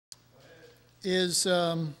is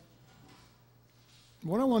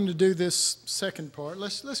what I wanted to do this second part.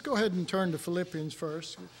 Let's go ahead and turn to Philippians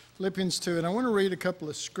first. Philippians 2, and I want to read a couple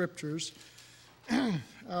of scriptures.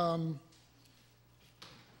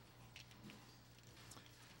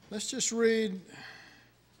 Let's just read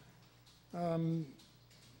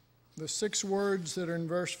the 6 words that are in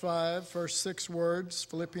verse 5, first 6 words,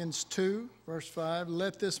 Philippians 2, verse 5.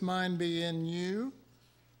 Let this mind be in you.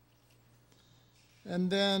 And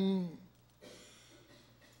then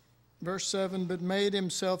verse 7, but made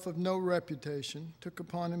himself of no reputation, took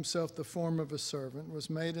upon himself the form of a servant, was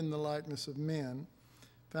made in the likeness of men.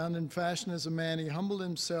 Found in fashion as a man, he humbled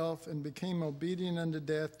himself and became obedient unto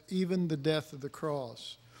death, even the death of the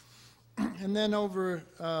cross. And then over,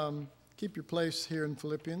 keep your place here in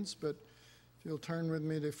Philippians, but if you'll turn with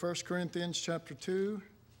me to 1 Corinthians chapter 2,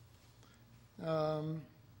 and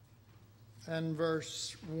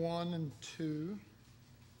verse 1 and 2,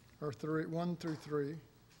 or 3, 1 through 3.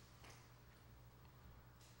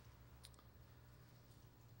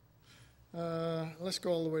 Let's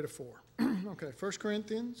go all the way to 4. Okay, 1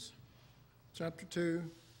 Corinthians chapter 2,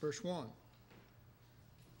 verse 1.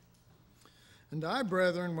 And I,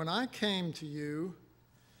 brethren, when I came to you,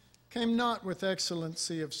 came not with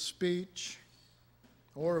excellency of speech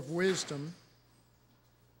or of wisdom,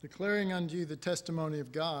 declaring unto you the testimony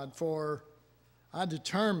of God, for I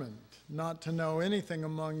determined not to know anything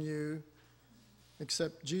among you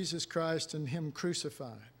except Jesus Christ and him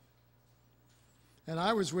crucified. And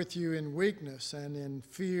I was with you in weakness and in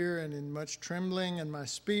fear and in much trembling, and my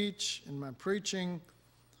speech and my preaching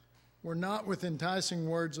were not with enticing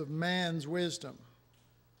words of man's wisdom,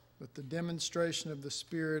 but the demonstration of the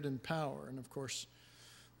Spirit and power. And of course,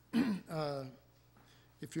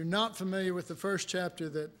 if you're not familiar with the first chapter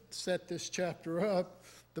that set this chapter up,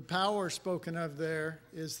 the power spoken of there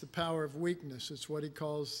is the power of weakness. It's what he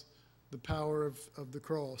calls the power of the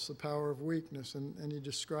cross, the power of weakness, and he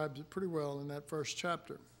describes it pretty well in that first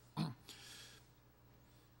chapter. But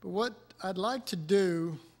what I'd like to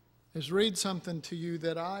do is read something to you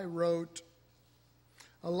that I wrote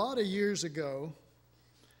a lot of years ago,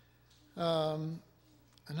 and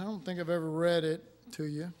I don't think I've ever read it to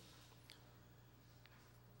you,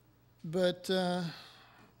 but the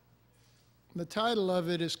title of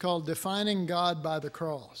it is called Defining God by the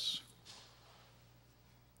Cross.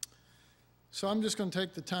 So I'm just going to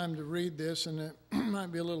take the time to read this, and it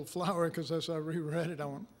might be a little flowery because as I reread it, I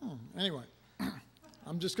went, anyway,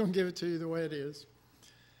 I'm just going to give it to you the way it is.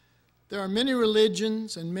 There are many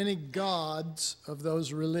religions and many gods of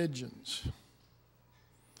those religions.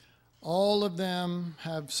 All of them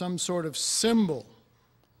have some sort of symbol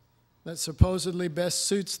that supposedly best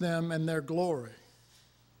suits them and their glory.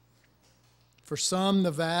 For some,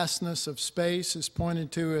 the vastness of space is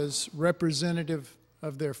pointed to as representative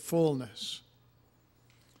of their fullness.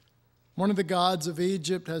 One of the gods of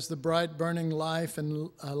Egypt has the bright burning life and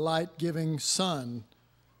light-giving sun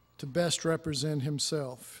to best represent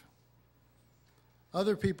himself.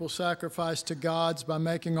 Other people sacrifice to gods by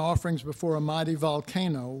making offerings before a mighty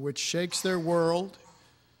volcano, which shakes their world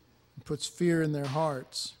and puts fear in their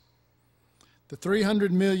hearts. The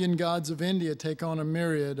 300 million gods of India take on a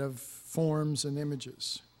myriad of forms and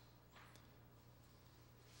images.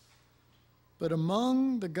 But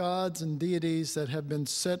among the gods and deities that have been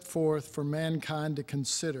set forth for mankind to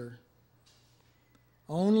consider,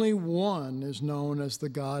 only one is known as the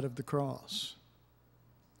God of the cross.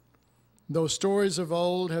 Though stories of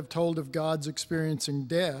old have told of gods experiencing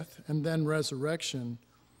death and then resurrection,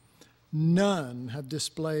 none have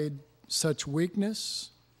displayed such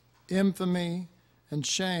weakness, infamy, and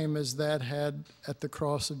shame as that had at the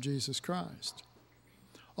cross of Jesus Christ.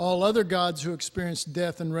 All other gods who experienced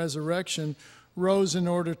death and resurrection rose in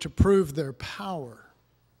order to prove their power.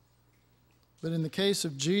 But in the case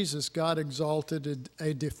of Jesus, God exalted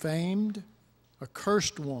a defamed,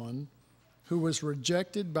 accursed one who was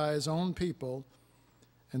rejected by his own people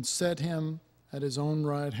and set him at his own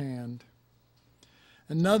right hand.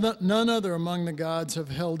 And none other among the gods have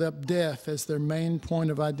held up death as their main point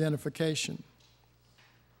of identification.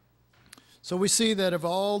 So we see that of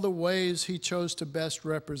all the ways he chose to best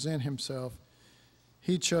represent himself,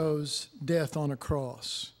 he chose death on a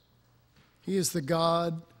cross. He is the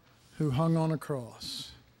God who hung on a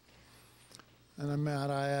cross. And might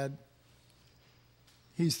I add,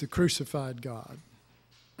 he's the crucified God.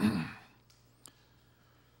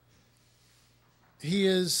 He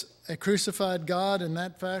is a crucified God, and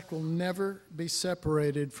that fact will never be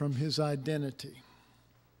separated from his identity.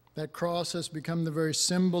 That cross has become the very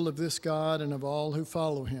symbol of this God and of all who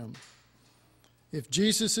follow him. If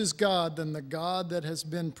Jesus is God, then the God that has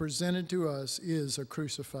been presented to us is a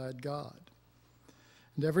crucified God.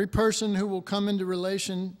 And every person who will come into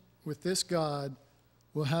relation with this God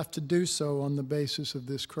will have to do so on the basis of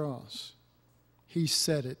this cross. He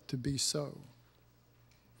said it to be so.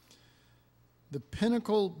 The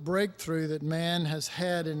pinnacle breakthrough that man has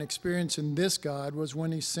had in experiencing this God was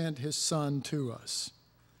when he sent his Son to us.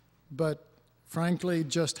 But frankly,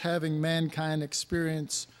 just having mankind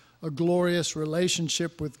experience a glorious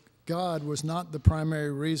relationship with God was not the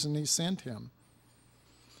primary reason he sent him.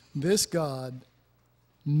 This God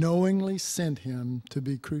knowingly sent him to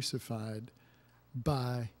be crucified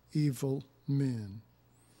by evil men.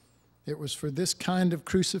 It was for this kind of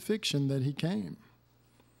crucifixion that he came.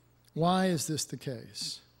 Why is this the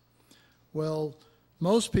case? Well,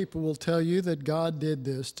 most people will tell you that God did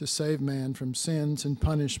this to save man from sins and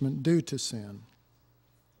punishment due to sin.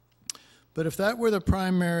 But if that were the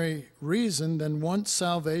primary reason, then once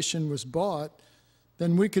salvation was bought,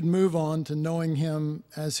 then we could move on to knowing him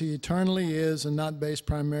as he eternally is and not based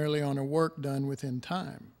primarily on a work done within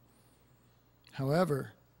time.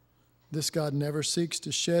 However, this God never seeks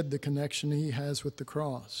to shed the connection he has with the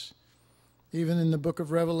cross. Even in the book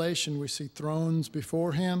of Revelation, we see thrones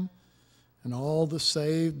before him and all the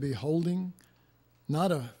saved beholding,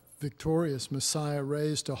 not a victorious Messiah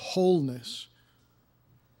raised to wholeness,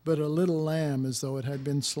 but a little lamb as though it had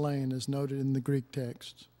been slain, as noted in the Greek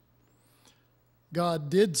text. God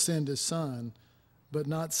did send his Son, but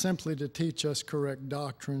not simply to teach us correct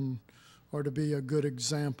doctrine or to be a good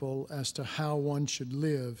example as to how one should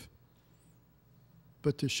live,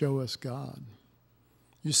 but to show us God.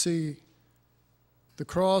 You see, the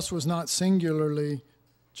cross was not singularly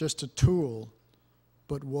just a tool,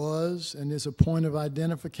 but was and is a point of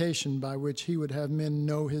identification by which he would have men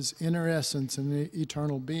know his inner essence and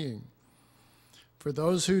eternal being. For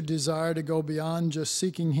those who desire to go beyond just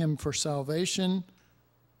seeking him for salvation,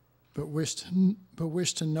 but wish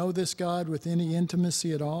to know this God with any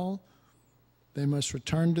intimacy at all, they must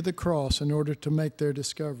return to the cross in order to make their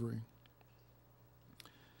discovery.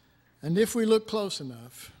 And if we look close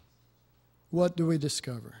enough, what do we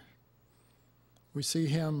discover? We see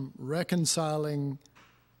him reconciling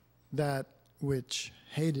that which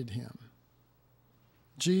hated him.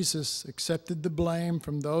 Jesus accepted the blame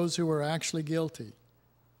from those who were actually guilty,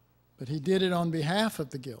 but he did it on behalf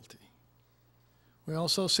of the guilty. We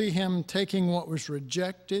also see him taking what was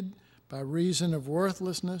rejected by reason of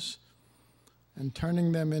worthlessness and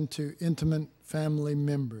turning them into intimate family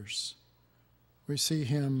members. We see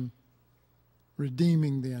him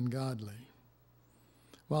redeeming the ungodly.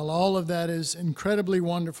 While all of that is incredibly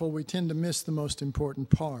wonderful, we tend to miss the most important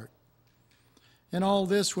part. In all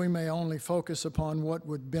this, we may only focus upon what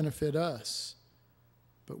would benefit us,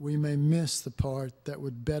 but we may miss the part that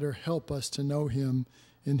would better help us to know him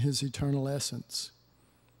in his eternal essence.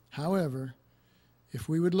 However, if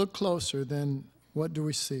we would look closer, then what do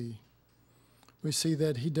we see? We see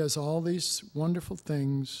that he does all these wonderful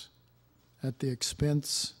things at the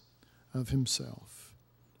expense of himself.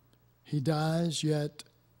 He dies, yet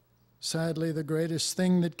sadly, the greatest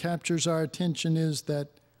thing that captures our attention is that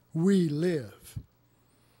we live.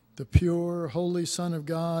 The pure, holy Son of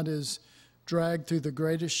God is dragged through the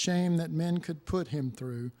greatest shame that men could put him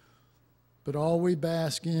through, but all we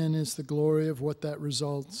bask in is the glory of what that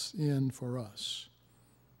results in for us.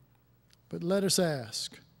 But let us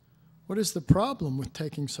ask, what is the problem with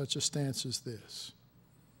taking such a stance as this?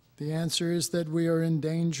 The answer is that we are in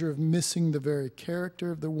danger of missing the very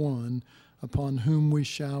character of the one upon whom we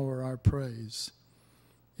shower our praise.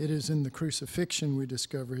 It is in the crucifixion we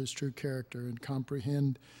discover his true character and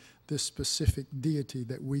comprehend this specific deity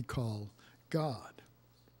that we call God.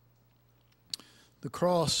 The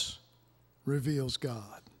cross reveals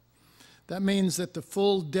God. That means that the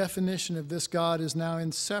full definition of this God is now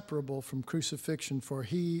inseparable from crucifixion, for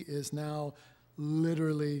he is now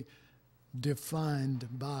literally defined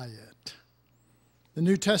by it. The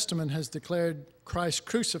New Testament has declared Christ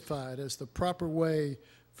crucified as the proper way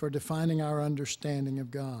for defining our understanding of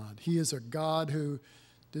God. He is a God who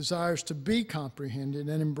desires to be comprehended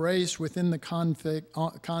and embraced within the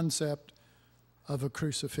concept of a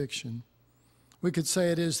crucifixion. We could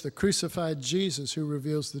say it is the crucified Jesus who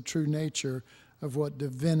reveals the true nature of what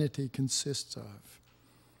divinity consists of.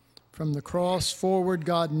 From the cross forward,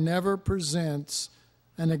 God never presents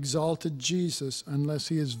an exalted Jesus unless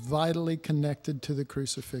he is vitally connected to the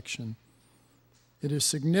crucifixion. It is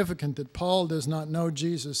significant that Paul does not know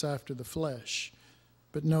Jesus after the flesh,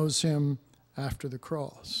 but knows him after the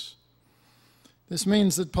cross. This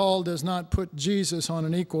means that Paul does not put Jesus on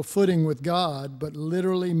an equal footing with God, but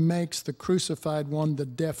literally makes the crucified one the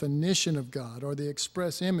definition of God or the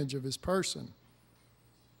express image of his person.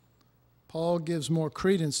 Paul gives more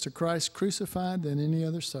credence to Christ crucified than any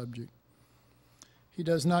other subject. He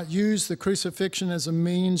does not use the crucifixion as a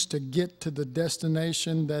means to get to the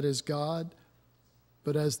destination that is God,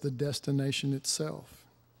 but as the destination itself.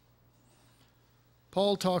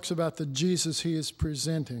 Paul talks about the Jesus he is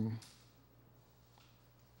presenting.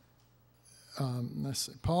 When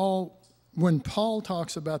Paul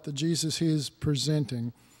talks about the Jesus he is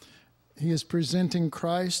presenting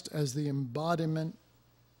Christ as the embodiment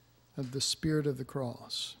of the Spirit of the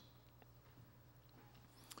cross.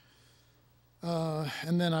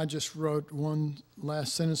 And then I just wrote one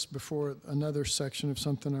last sentence before another section of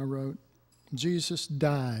something I wrote. Jesus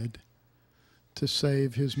died to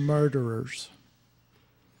save his murderers.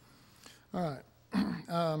 All right.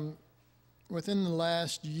 Within the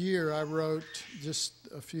last year, I wrote just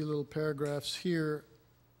a few little paragraphs here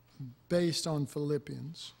based on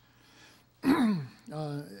Philippians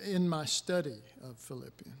in my study of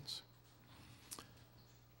Philippians.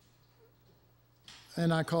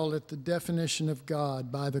 And I call it the definition of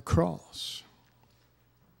God by the cross.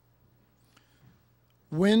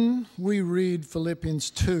 When we read Philippians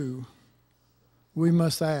 2, we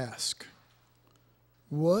must ask,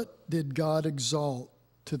 what did God exalt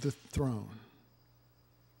to the throne?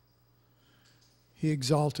 He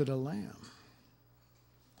exalted a lamb.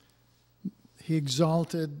 He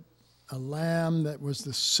exalted a lamb that was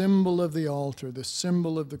the symbol of the altar, the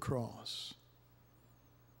symbol of the cross.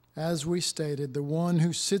 As we stated, the one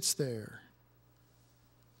who sits there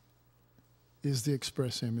is the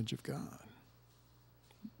express image of God.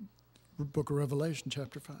 Book of Revelation,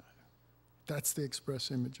 chapter 5. That's the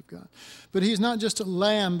express image of God. But he's not just a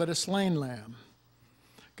lamb, but a slain lamb.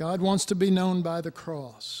 God wants to be known by the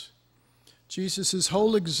cross. Jesus'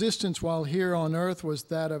 whole existence while here on earth was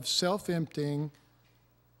that of self-emptying,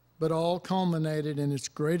 but all culminated in its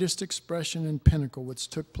greatest expression and pinnacle, which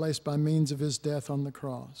took place by means of his death on the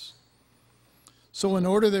cross. So in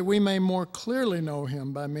order that we may more clearly know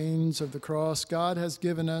him by means of the cross, God has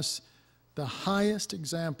given us the highest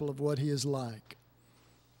example of what he is like.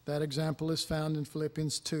 That example is found in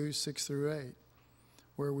Philippians 2, 6 through 8,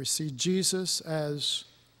 where we see Jesus as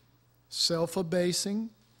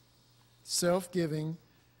self-abasing, self-giving,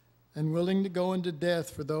 and willing to go into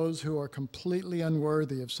death for those who are completely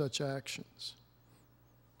unworthy of such actions.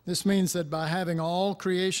 This means that by having all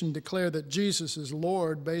creation declare that Jesus is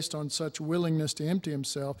Lord based on such willingness to empty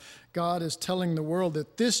himself, God is telling the world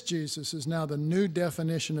that this Jesus is now the new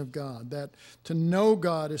definition of God, that to know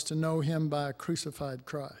God is to know him by a crucified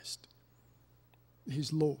Christ.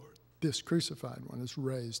 He's Lord. This crucified one is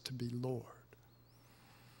raised to be Lord.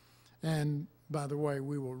 And by the way,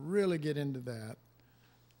 we will really get into that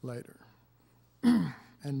later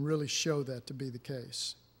and really show that to be the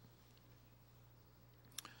case.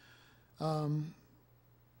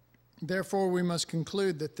 Therefore, we must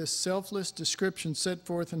conclude that this selfless description set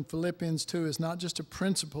forth in Philippians 2 is not just a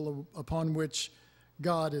principle upon which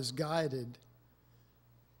God is guided.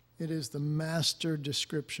 It is the master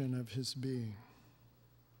description of his being.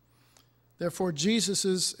 Therefore,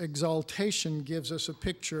 Jesus' exaltation gives us a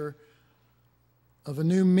picture of a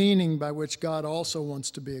new meaning by which God also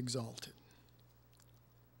wants to be exalted.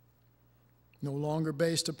 No longer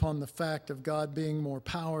based upon the fact of God being more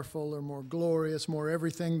powerful or more glorious, more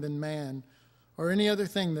everything than man, or any other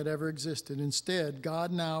thing that ever existed. Instead,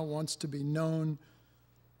 God now wants to be known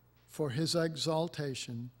for his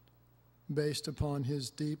exaltation based upon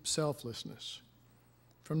his deep selflessness.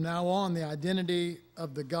 From now on, the identity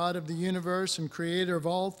of the God of the universe and creator of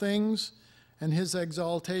all things and his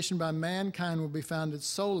exaltation by mankind will be founded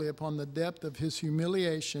solely upon the depth of his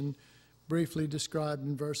humiliation, briefly described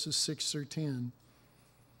in verses 6 through 10.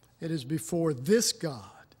 It is before this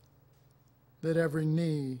God that every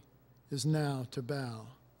knee is now to bow.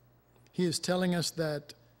 He is telling us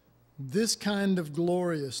that this kind of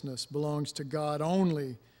gloriousness belongs to God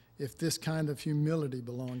only if this kind of humility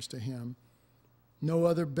belongs to him. No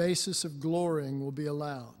other basis of glorying will be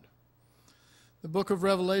allowed. The book of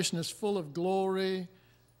Revelation is full of glory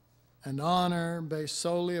and honor based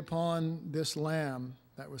solely upon this Lamb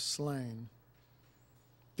that was slain.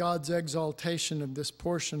 God's exaltation of this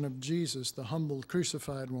portion of Jesus, the humble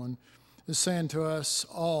crucified one, is saying to us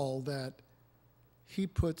all that he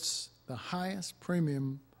puts the highest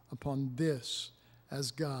premium upon this as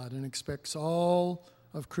God and expects all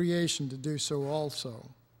of creation to do so also,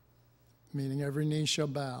 meaning every knee shall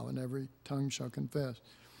bow and every tongue shall confess.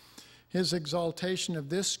 His exaltation of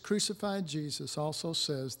this crucified Jesus also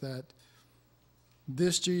says that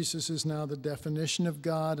this Jesus is now the definition of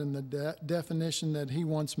God and the definition that he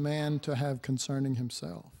wants man to have concerning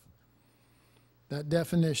himself. That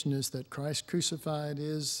definition is that Christ crucified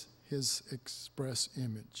is his express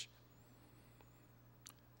image.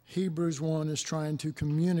 Hebrews 1 is trying to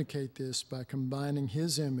communicate this by combining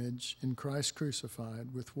his image in Christ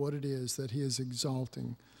crucified with what it is that he is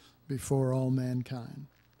exalting before all mankind.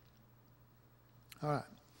 All right,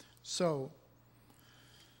 so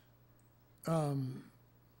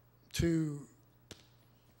to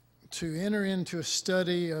enter into a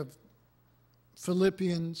study of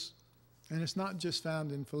Philippians, and it's not just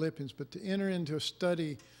found in Philippians, but to enter into a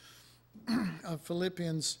study of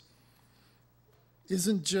Philippians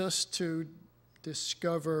isn't just to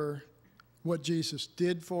discover what Jesus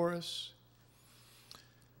did for us.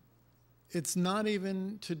 It's not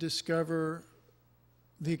even to discover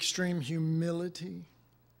the extreme humility.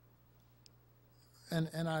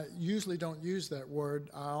 And I usually don't use that word.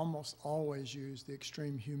 I almost always use the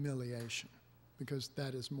extreme humiliation, because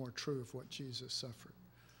that is more true of what Jesus suffered.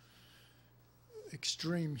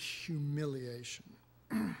 Extreme humiliation.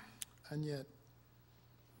 And yet,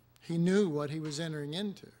 he knew what he was entering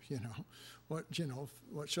into,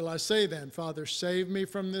 What shall I say then? Father, save me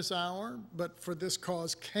from this hour, but for this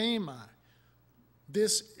cause came I.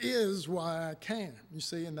 This is why I came. You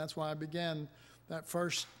see, and that's why I began that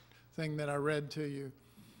first thing that I read to you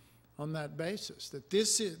on that basis, that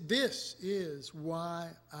this is why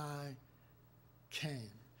I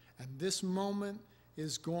came. And this moment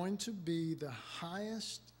is going to be the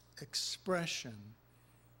highest expression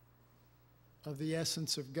of the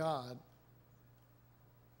essence of God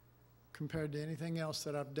compared to anything else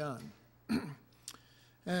that I've done.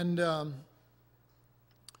 And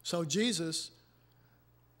so Jesus,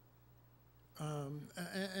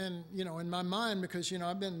 in my mind, because,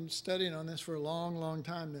 I've been studying on this for a long, long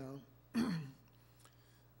time now,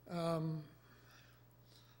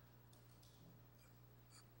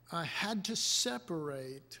 I had to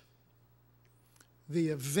separate the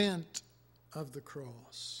event of the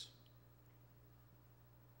cross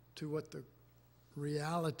to what the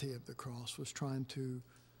reality of the cross was trying to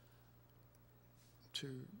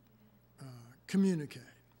communicate.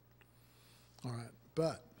 All right,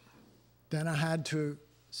 but then I had to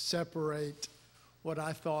separate what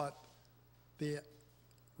I thought the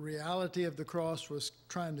reality of the cross was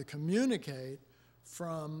trying to communicate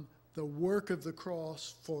from the work of the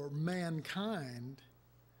cross for mankind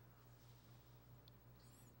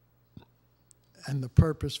and the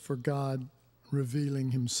purpose for God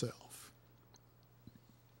revealing himself,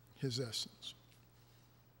 his essence.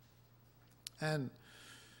 And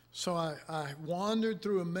so I wandered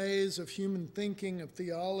through a maze of human thinking, of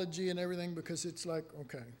theology and everything, because it's like,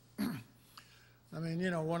 okay. I mean,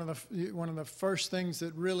 one of the first things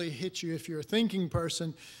that really hits you if you're a thinking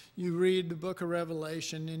person, you read the book of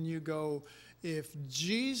Revelation and you go, if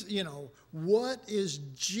Jesus, what is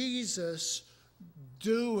Jesus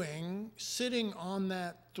doing sitting on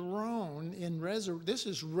that throne in this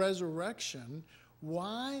is resurrection?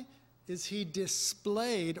 Why is he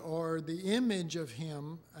displayed, or the image of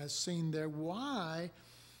him as seen there, why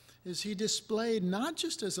is he displayed not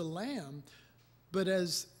just as a lamb, but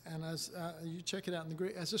as you check it out in the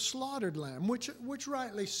Greek, as a slaughtered lamb, which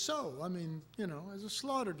rightly so. I mean, as a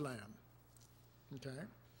slaughtered lamb. Okay?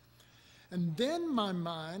 And then my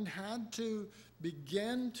mind had to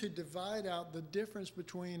begin to divide out the difference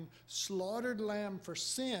between slaughtered lamb for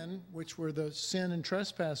sin, which were the sin and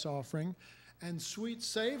trespass offering, and sweet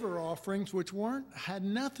savor offerings, which had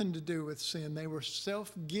nothing to do with sin. They were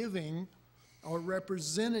self-giving, or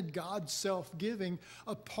represented God's self-giving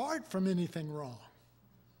apart from anything wrong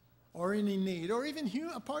or any need, or even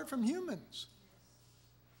apart from humans.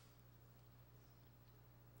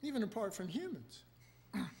 Even apart from humans.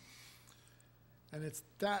 And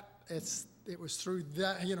it was through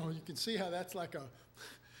that, you can see how that's like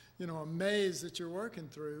a maze that you're working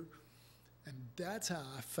through. And that's how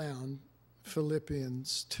I found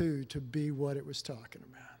Philippians 2 to be what it was talking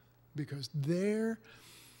about. Because there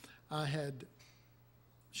I had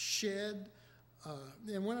shed,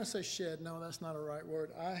 and when I say shed, no, that's not a right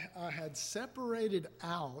word. I had separated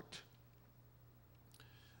out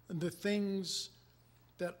the things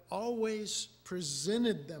that always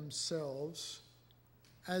presented themselves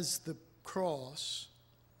as the cross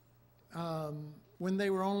when they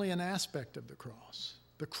were only an aspect of the cross.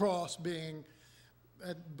 The cross being,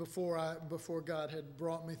 before God had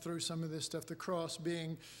brought me through some of this stuff, the cross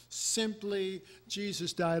being simply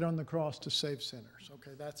Jesus died on the cross to save sinners.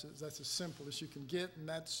 Okay, that's as simple as you can get, and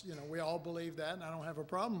that's, we all believe that, and I don't have a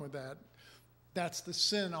problem with that. That's the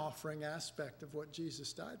sin offering aspect of what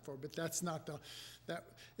Jesus died for, but that's not that.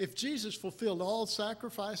 If Jesus fulfilled all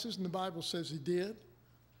sacrifices, and the Bible says he did,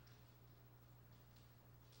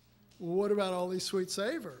 what about all these sweet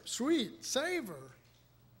savor?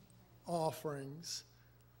 offerings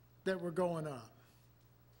that were going up.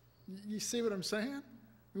 You see what I'm saying?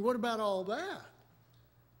 I mean, what about all that?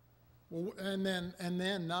 Well, and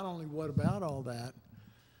then not only what about all that,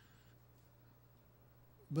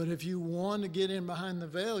 but if you want to get in behind the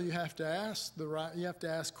veil, you have to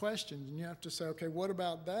ask questions, and you have to say, okay, what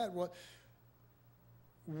about that?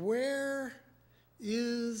 Where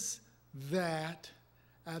is that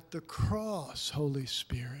at the cross, Holy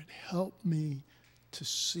Spirit? Help me to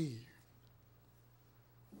see.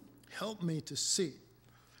 Help me to see.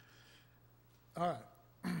 All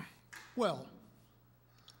right. Well,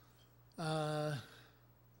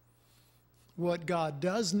 what God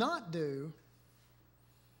does not do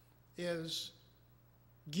is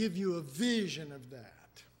give you a vision of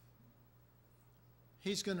that.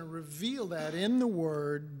 He's going to reveal that in the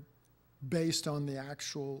Word based on the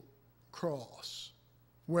actual cross,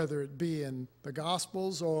 whether it be in the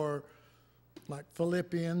Gospels or like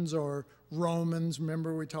Philippians or Romans.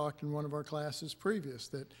 Remember we talked in one of our classes previous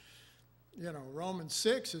that, you know, Romans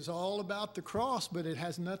 6 is all about the cross, but it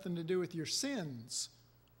has nothing to do with your sins.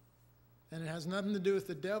 And it has nothing to do with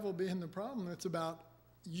the devil being the problem. It's about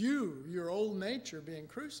you, your old nature, being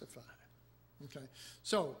crucified. Okay,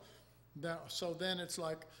 so then it's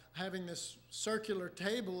like having this circular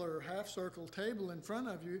table or half-circle table in front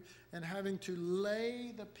of you and having to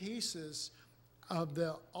lay the pieces of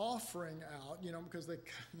the offering out, you know, because the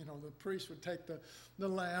priest would take the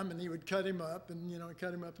lamb and he would cut him up and,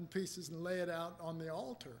 cut him up in pieces and lay it out on the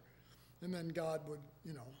altar. And then God would,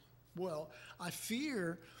 well, I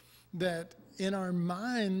fear that in our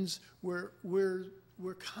minds we're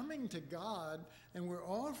coming to God and we're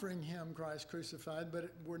offering him Christ crucified,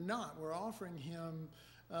 but we're not. We're offering him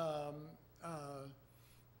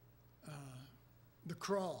the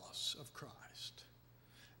cross of Christ.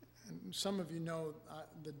 And some of you know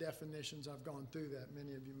the definitions. I've gone through that.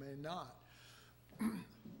 Many of you may not.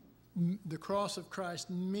 The cross of Christ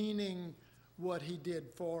meaning what he did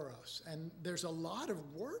for us. And there's a lot of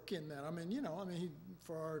work in that.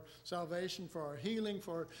 For our salvation, for our healing,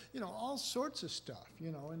 for, all sorts of stuff,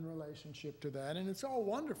 in relationship to that. And it's all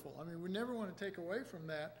wonderful. We never want to take away from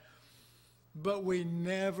that. But we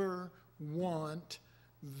never want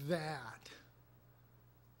that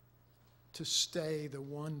to stay the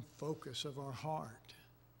one focus of our heart.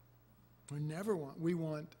 We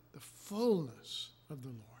want the fullness of the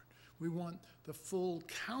Lord. We want the full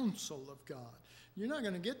counsel of God. You're not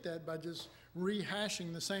going to get that by just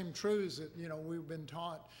rehashing the same truths that, we've been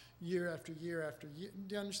taught year after year after year.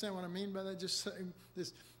 Do you understand what I mean by that? Just saying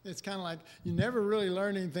this, it's kind of like you never really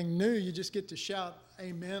learn anything new. You just get to shout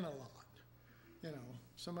amen a lot.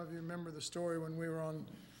 Some of you remember the story when we were on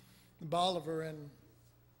Bolivar and,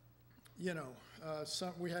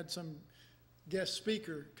 we had some guest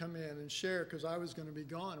speaker come in and share because I was going to be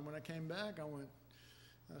gone. And when I came back,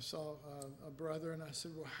 I saw a brother and I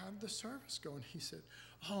said, well, how did the service go? And he said,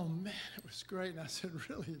 oh man, it was great. And I said,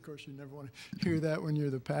 really? Of course, you never want to hear that when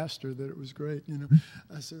you're the pastor, that it was great.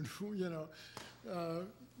 I said,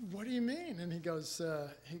 what do you mean? And he goes,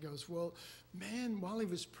 well, man, while he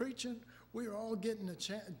was preaching, we were all getting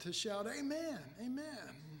to shout, amen, amen.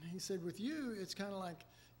 And he said, with you, it's kind of like,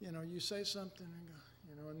 you say something and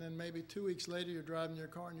go, and then maybe 2 weeks later you're driving your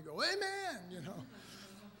car and you go, amen,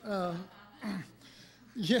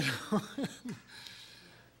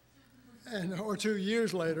 and or 2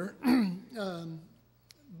 years later,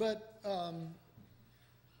 but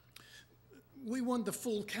we want the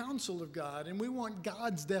full counsel of God, and we want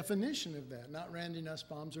God's definition of that, not Randy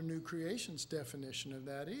Nussbaum's or New Creation's definition of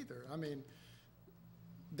that either.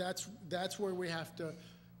 That's where we have to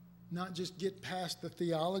not just get past the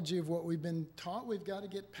theology of what we've been taught. We've got to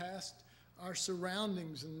get past our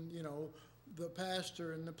surroundings and the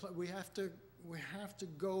pastor and we have to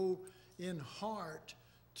go in heart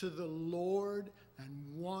to the Lord and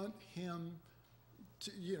want him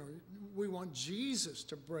to, we want Jesus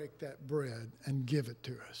to break that bread and give it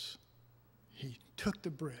to us. He took the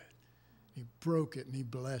bread, he broke it, and he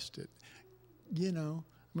blessed it.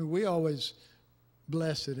 We always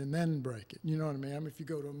bless it and then break it. You know what I mean? If you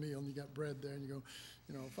go to a meal and you got bread there and you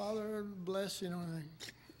go, Father, bless, you know what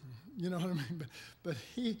I mean? But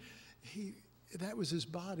he that was his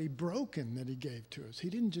body broken that he gave to us. He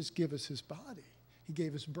didn't just give us his body. He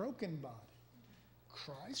gave us broken body.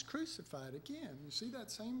 Christ crucified again. You see that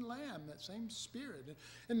same lamb, that same spirit.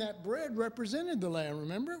 And that bread represented the lamb.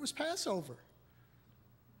 Remember? It was Passover.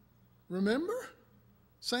 Remember?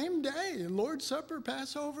 Same day. Lord's Supper,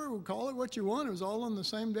 Passover, we'll call it what you want. It was all on the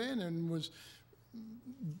same day. And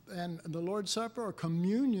the Lord's Supper or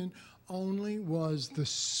communion only was the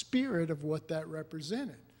spirit of what that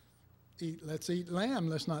represented. let's eat lamb.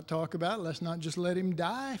 Let's not talk about it. Let's not just let him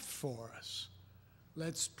die for us.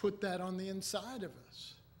 Let's put that on the inside of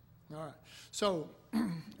us. All right. So,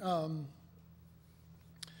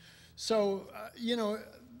 you know,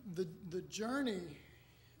 the journey,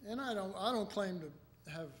 and I don't claim to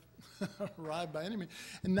have arrived by any means.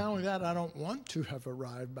 And not only that, I don't want to have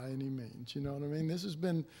arrived by any means. You know what I mean? This has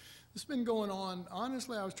been going on.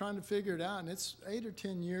 Honestly, I was trying to figure it out, and it's 8 or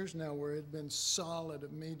 10 years now where it's been solid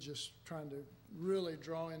of me just trying to really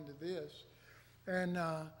draw into this. And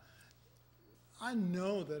I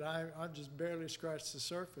know that I've just barely scratched the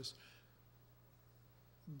surface.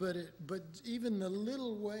 But even the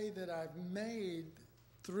little way that I've made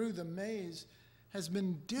through the maze has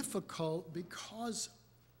been difficult because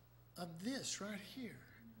of this right here.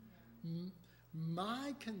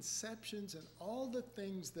 My conceptions and all the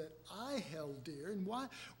things that I held dear. And why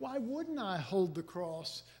wouldn't I hold the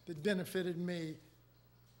cross that benefited me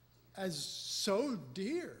as so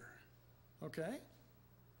dear? Okay?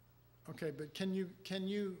 Okay, but can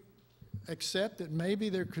you accept that maybe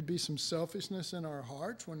there could be some selfishness in our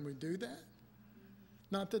hearts when we do that?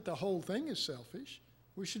 Not that the whole thing is selfish.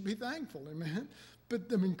 We should be thankful, amen? But,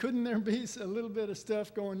 I mean, couldn't there be a little bit of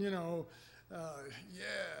stuff going, you know,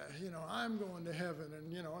 I'm going to heaven,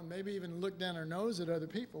 and, you know, and maybe even look down our nose at other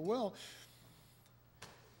people? Well,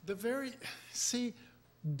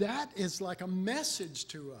 that is like a message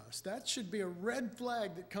to us. That should be a red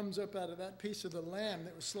flag that comes up out of that piece of the lamb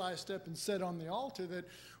that was sliced up and set on the altar, that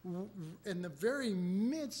in the very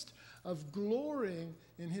midst of glorying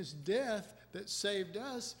in his death that saved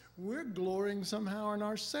us, we're glorying somehow in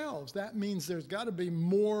ourselves. That means there's got to be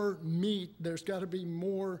more meat. There's got to be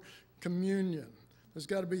more communion. There's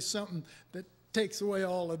got to be something that takes away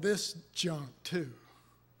all of this junk too.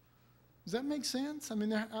 Does that make sense? I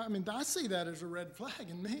mean, I see that as a red flag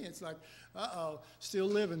in me. It's like, still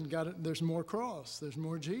living. There's more cross. There's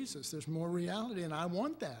more Jesus. There's more reality, and I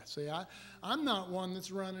want that. See, I'm not one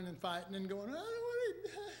that's running and fighting and going, I don't want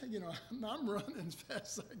to, you know, I'm running as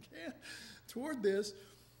fast as I can toward this.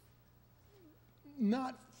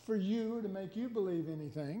 Not for you to make you believe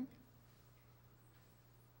anything.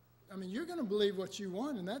 I mean, you're going to believe what you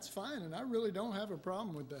want, and that's fine, and I really don't have a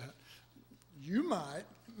problem with that. You might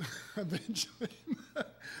eventually,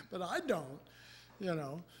 but I don't, you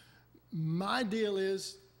know. My deal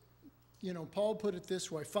is, you know, Paul put it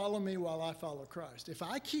this way: follow me while I follow Christ. If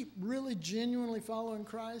I keep really genuinely following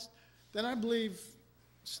Christ, then I believe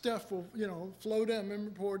stuff will, you know, flow down.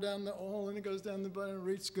 Remember, pour down the oil, and it goes down the bottom and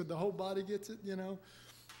reaches good. The whole body gets it, you know.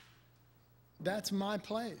 That's my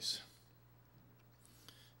place,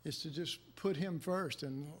 is to just put him first.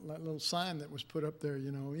 And that little sign that was put up there,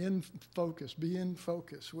 you know, in focus, be in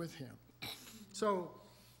focus with him. So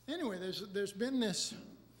anyway, there's been this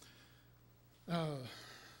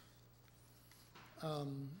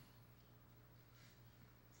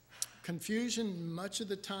confusion much of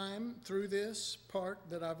the time through this part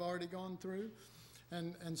that I've already gone through.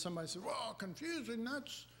 And somebody said, well, confusing,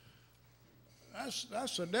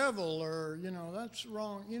 that's the devil, or, you know, that's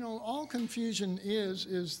wrong. You know, all confusion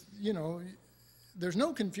is, you know, there's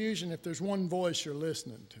no confusion if there's one voice you're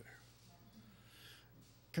listening to.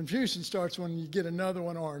 Confusion starts when you get another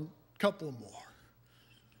one or a couple more.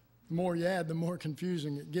 The more you add, the more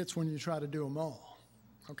confusing it gets when you try to do them all.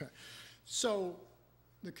 Okay. So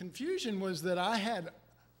the confusion was that I had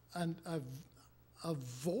a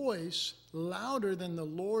voice louder than the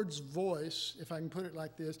Lord's voice, if I can put it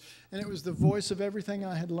like this, and it was the voice of everything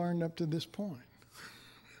I had learned up to this point.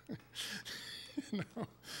 You know,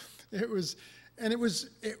 here's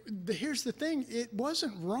the thing, it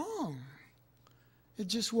wasn't wrong. It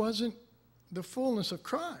just wasn't the fullness of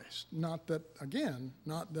Christ. Not that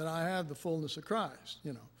I have the fullness of Christ,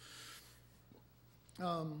 you know.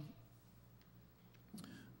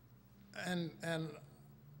 And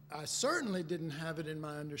I certainly didn't have it in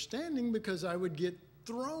my understanding, because I would get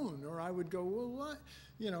thrown, or I would go, well, what?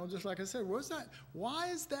 You know, just like I said, why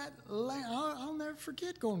is that lamb? I'll never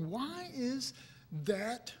forget going, why is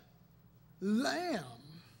that lamb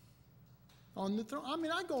on the throne? I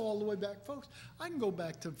mean, I go all the way back, folks. I can go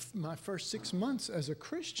back to my first 6 months as a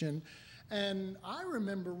Christian, and I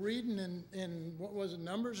remember reading in what was it,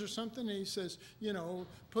 Numbers or something, and he says, you know,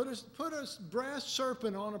 put a brass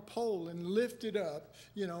serpent on a pole and lift it up,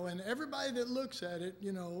 you know, and everybody that looks at it,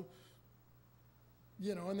 you know,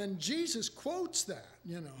 and then Jesus quotes that,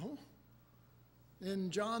 you know, in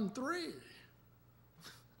John 3.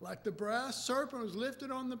 Like the brass serpent was lifted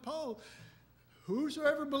on the pole,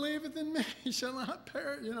 whosoever believeth in me shall not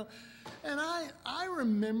perish, you know. And I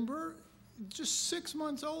remember just 6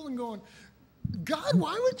 months old and going, God,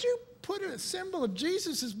 why would you put a symbol of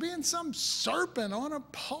Jesus as being some serpent on a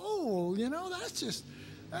pole. That's just,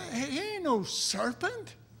 he ain't no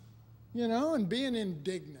serpent, and being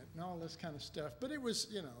indignant and all this kind of stuff. But it was,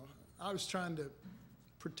 I was trying to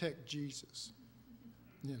protect Jesus.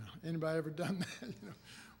 Anybody ever done that?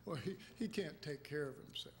 Well, he can't take care of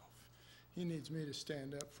himself. He needs me to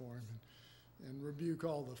stand up for him and rebuke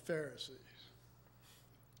all the Pharisees.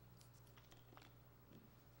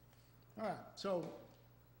 All right, so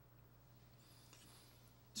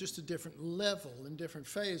just a different level and different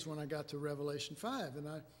phase when I got to Revelation 5.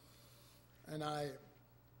 And I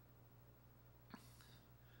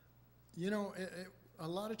a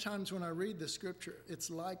lot of times when I read the scripture, it's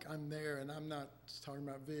like I'm there, and I'm not talking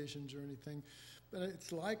about visions or anything, but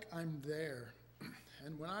it's like I'm there.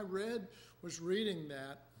 And when I was reading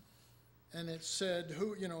that, and it said,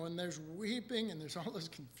 and there's weeping, and there's all this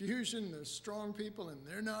confusion, there's strong people, and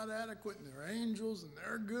they're not adequate, and they're angels, and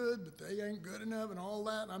they're good, but they ain't good enough, and all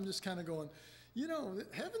that. And I'm just kind of going,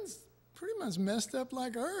 heaven's pretty much messed up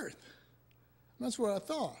like earth. That's what I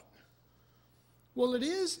thought. Well, it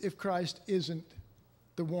is if Christ isn't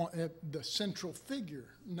the central figure,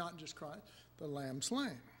 not just Christ, the Lamb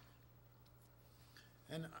slain.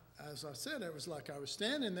 And as I said, it was like I was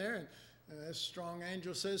standing there, and this strong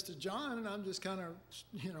angel says to John, and I'm just kind of,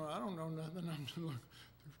 I don't know nothing. I'm just like,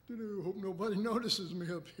 hope nobody notices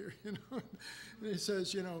me up here, And he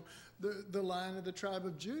says, the Lion of the tribe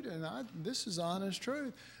of Judah, and this is honest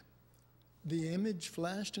truth. The image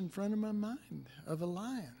flashed in front of my mind of a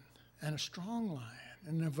lion, and a strong lion,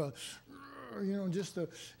 and of a,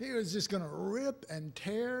 he was just going to rip and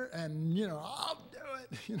tear, and, I'll do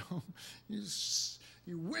it,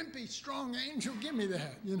 you wimpy, strong angel, give me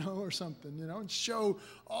that, or something, and show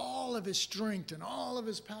all of his strength and all of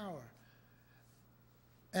his power.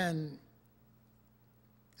 And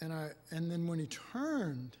then when he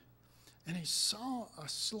turned and he saw a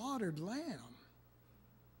slaughtered lamb,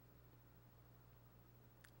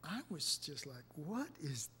 I was just like, what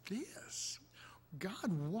is this?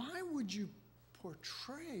 God, why would you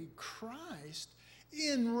portray Christ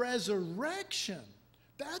in resurrection?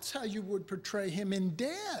 That's how you would portray him in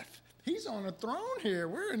death. He's on a throne here.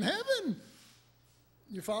 We're in heaven.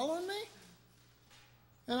 You following me?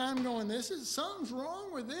 And I'm going, something's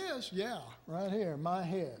wrong with this. Yeah, right here, my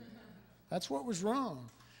head. That's what was wrong.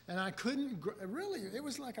 And I couldn't, it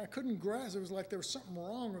was like I couldn't grasp. It was like there was something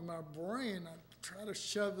wrong with my brain. I tried to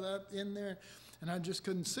shove that in there, and I just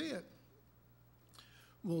couldn't see it.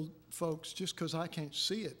 Well, folks, just because I can't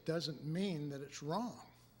see it doesn't mean that it's wrong.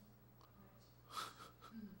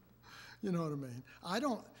 You know what I mean?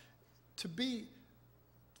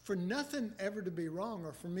 For nothing ever to be wrong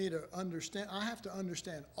or for me to understand, I have to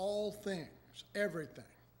understand all things, everything,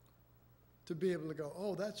 to be able to go,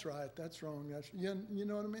 oh, that's right, that's wrong, you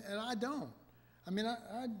know what I mean? And I don't. I mean,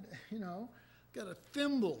 I got a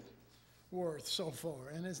thimble worth so far,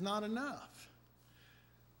 and it's not enough.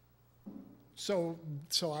 So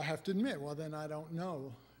I have to admit, well, then I don't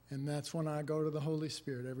know. And that's when I go to the Holy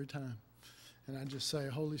Spirit every time. And I just say,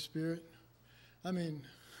 Holy Spirit, I remember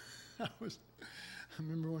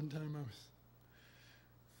one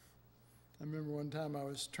time I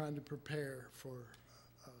was trying to prepare for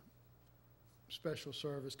a special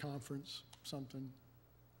service conference, something.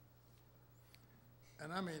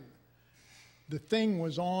 And the thing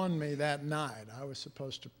was on me that night. I was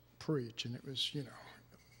supposed to preach, and it was, there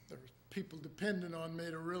were people depending on me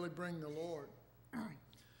to really bring the Lord.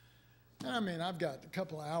 And I've got a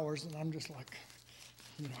couple of hours, and I'm just like,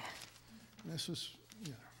 this was,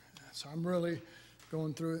 so I'm really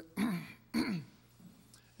going through it.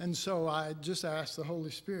 And so I just asked the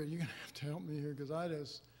Holy Spirit, you're going to have to help me here, because I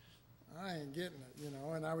ain't getting it,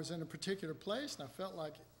 And I was in a particular place, and I felt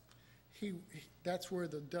like that's where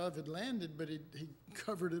the dove had landed, but he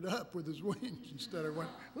covered it up with his wings instead of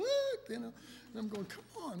went, look, And I'm going, come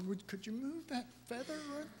on, could you move that feather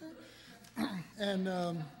right there? And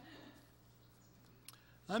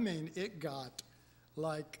it got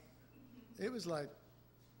like, it was like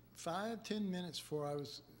 5-10 minutes before it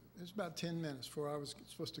was about 10 minutes before I was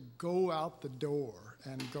supposed to go out the door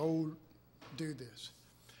and go do this.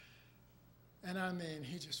 And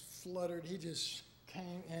he just fluttered, he just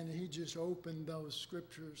came and he just opened those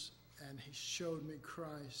scriptures and he showed me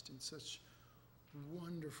Christ in such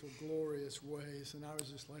wonderful, glorious ways. And I was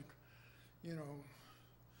just like,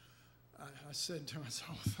 I said to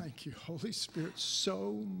myself, thank you, Holy Spirit,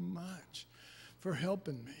 so much for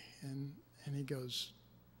helping me. And he goes,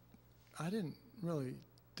 I didn't really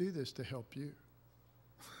do this to help you.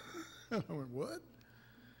 And I went, what?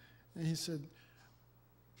 And he said,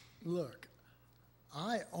 look,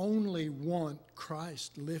 I only want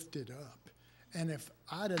Christ lifted up. And if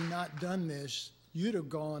I'd have not done this, you'd have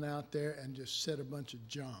gone out there and just said a bunch of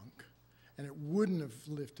junk. And it wouldn't have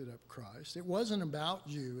lifted up Christ. It wasn't about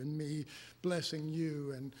you and me blessing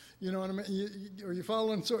you, and you know what I mean? Are you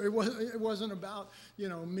following? So it wasn't about,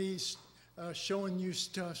 me showing you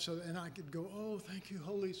stuff and I could go, oh, thank you,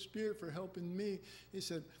 Holy Spirit, for helping me. He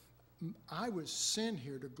said, I was sent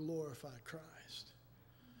here to glorify Christ.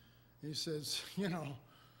 He says, he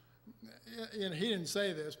didn't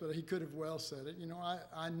say this, but he could have well said it.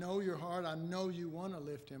 I know your heart. I know you want to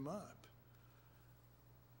lift him up.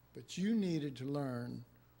 But you needed to learn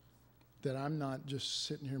that I'm not just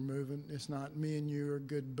sitting here moving. It's not me and you are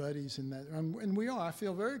good buddies in that. And we are. I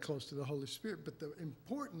feel very close to the Holy Spirit. But the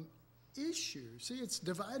important issue, see, it's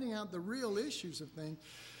dividing out the real issues of things.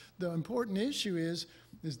 The important issue is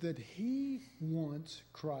that he wants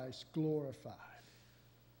Christ glorified.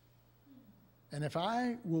 And if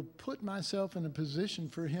I will put myself in a position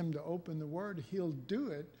for him to open the word, he'll do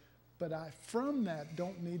it. But I, from that,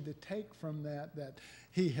 don't need to take from that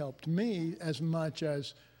he helped me as much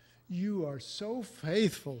as you are so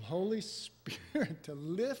faithful, Holy Spirit, to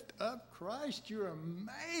lift up Christ. You're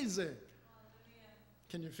amazing. Hallelujah.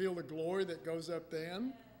 Can you feel the glory that goes up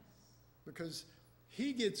then? Yes. Because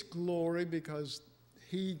he gets glory because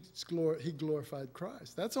he glorified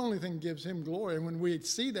Christ. That's the only thing that gives him glory. And when we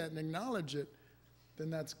see that and acknowledge it, then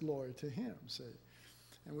that's glory to him, see.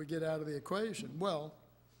 And we get out of the equation. Well,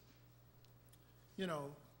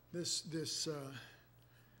 this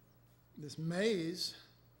maze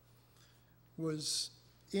was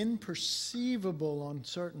imperceivable on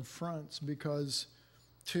certain fronts because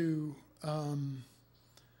to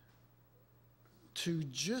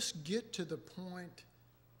just get to the point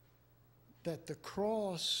that the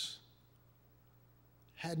cross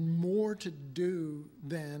had more to do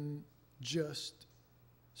than just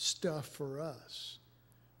stuff for us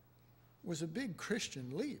was a big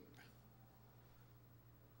Christian leap.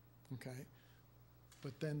 Okay?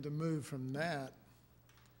 But then to move from that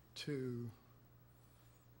to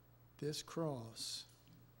this cross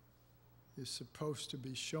is supposed to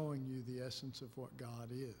be showing you the essence of what God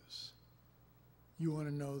is. You want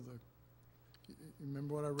to know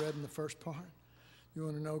remember what I read in the first part? You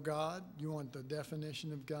want to know God? You want the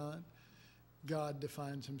definition of God? God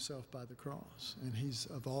defines himself by the cross. And he's,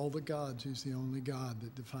 of all the gods, he's the only God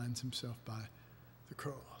that defines himself by the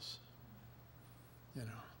cross.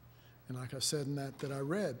 And like I said in that I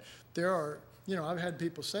read, there are, I've had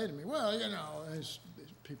people say to me, well, these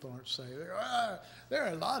people aren't saved. There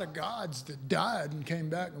are a lot of gods that died and came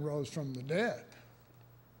back and rose from the dead.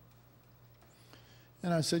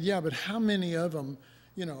 And I said, yeah, but how many of them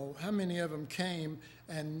came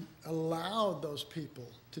and allowed those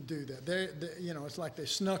people to do that? It's like they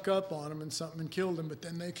snuck up on them and something and killed them, but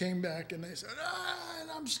then they came back and they said,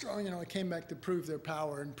 and I'm strong. It came back to prove their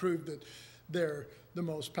power and prove that they're the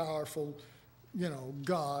most powerful,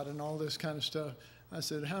 God and all this kind of stuff. I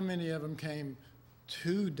said, how many of them came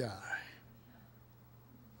to die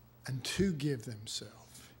and to give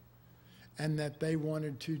themselves, and that they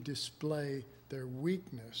wanted to display their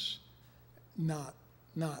weakness, not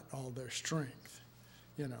all their strength,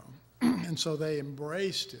 And so they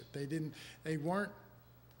embraced it. They weren't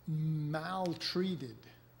maltreated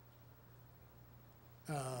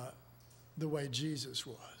the way Jesus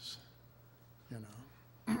was,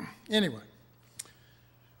 Anyway,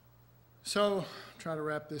 so try to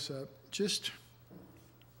wrap this up. Just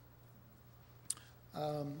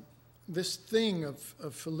this thing of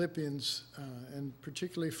Philippians, and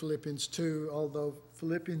particularly Philippians 2, although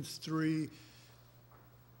Philippians 3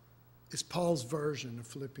 is Paul's version of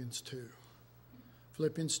Philippians 2.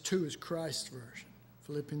 Philippians 2 is Christ's version.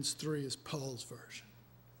 Philippians 3 is Paul's version.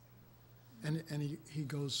 And he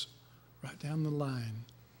goes right down the line,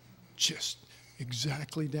 just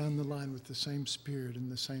exactly down the line with the same spirit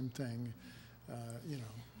and the same thing.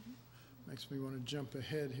 Makes me want to jump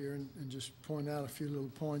ahead here and just point out a few little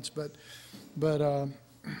points.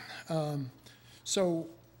 So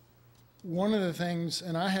one of the things,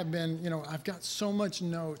 and I have been, I've got so much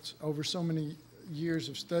notes over so many years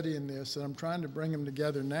of studying this that I'm trying to bring them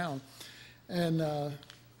together now. And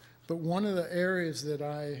but one of the areas that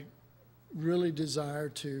I really desire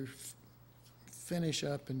to finish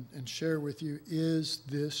up and share with you is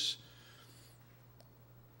this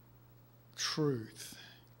truth,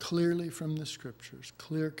 clearly from the scriptures,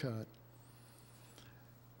 clear cut,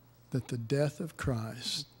 that the death of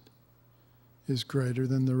Christ is greater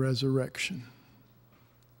than the resurrection.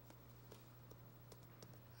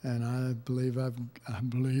 And I believe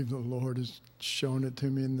the Lord has shown it to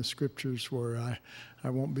me in the scriptures where I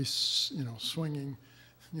won't be, swinging,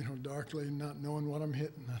 darkly, not knowing what I'm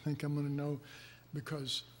hitting. I think I'm going to know,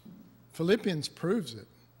 because Philippians proves it,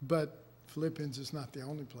 but Philippians is not the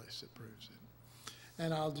only place that proves it.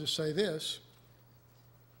 And I'll just say this,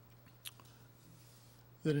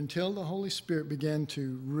 that until the Holy Spirit began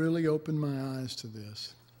to really open my eyes to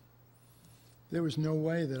this, there was no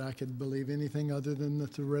way that I could believe anything other than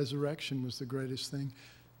that the resurrection was the greatest thing,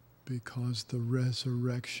 because the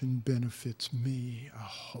resurrection benefits me a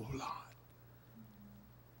whole lot.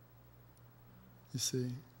 You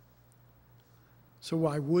see? So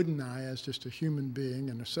why wouldn't I, as just a human being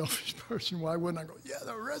and a selfish person, why wouldn't I go, yeah,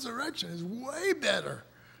 the resurrection is way better?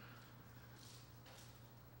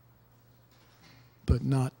 But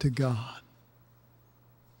not to God.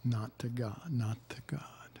 Not to God. Not to God.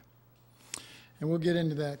 And we'll get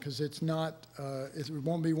into that, because it's not, it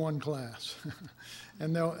won't be one class.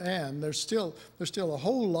 and there's still a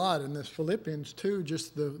whole lot in this Philippians 2,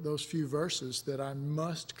 just those few verses that I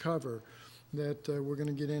must cover, that we're going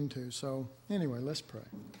to get into. So anyway, let's pray.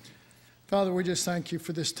 Father, we just thank you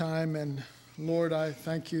for this time. And Lord, I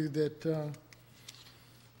thank you that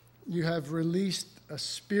you have released a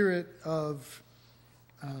spirit of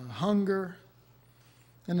hunger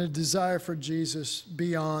and a desire for Jesus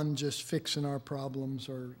beyond just fixing our problems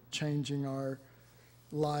or changing our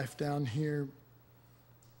life down here,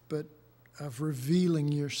 but of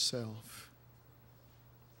revealing yourself,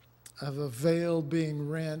 of a veil being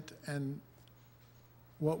rent, and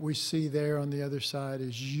what we see there on the other side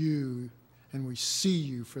is you, and we see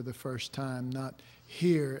you for the first time, not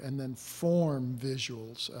hear and then form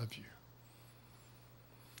visuals of you.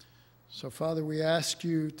 So, Father, we ask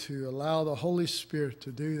you to allow the Holy Spirit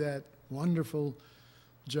to do that wonderful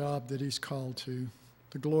job that he's called to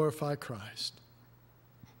glorify Christ.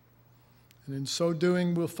 And in so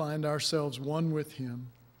doing, we'll find ourselves one with him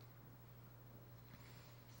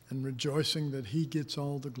and rejoicing that he gets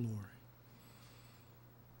all the glory.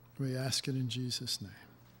 We ask it in Jesus' name.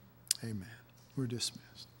 Amen. We're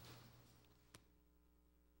dismissed.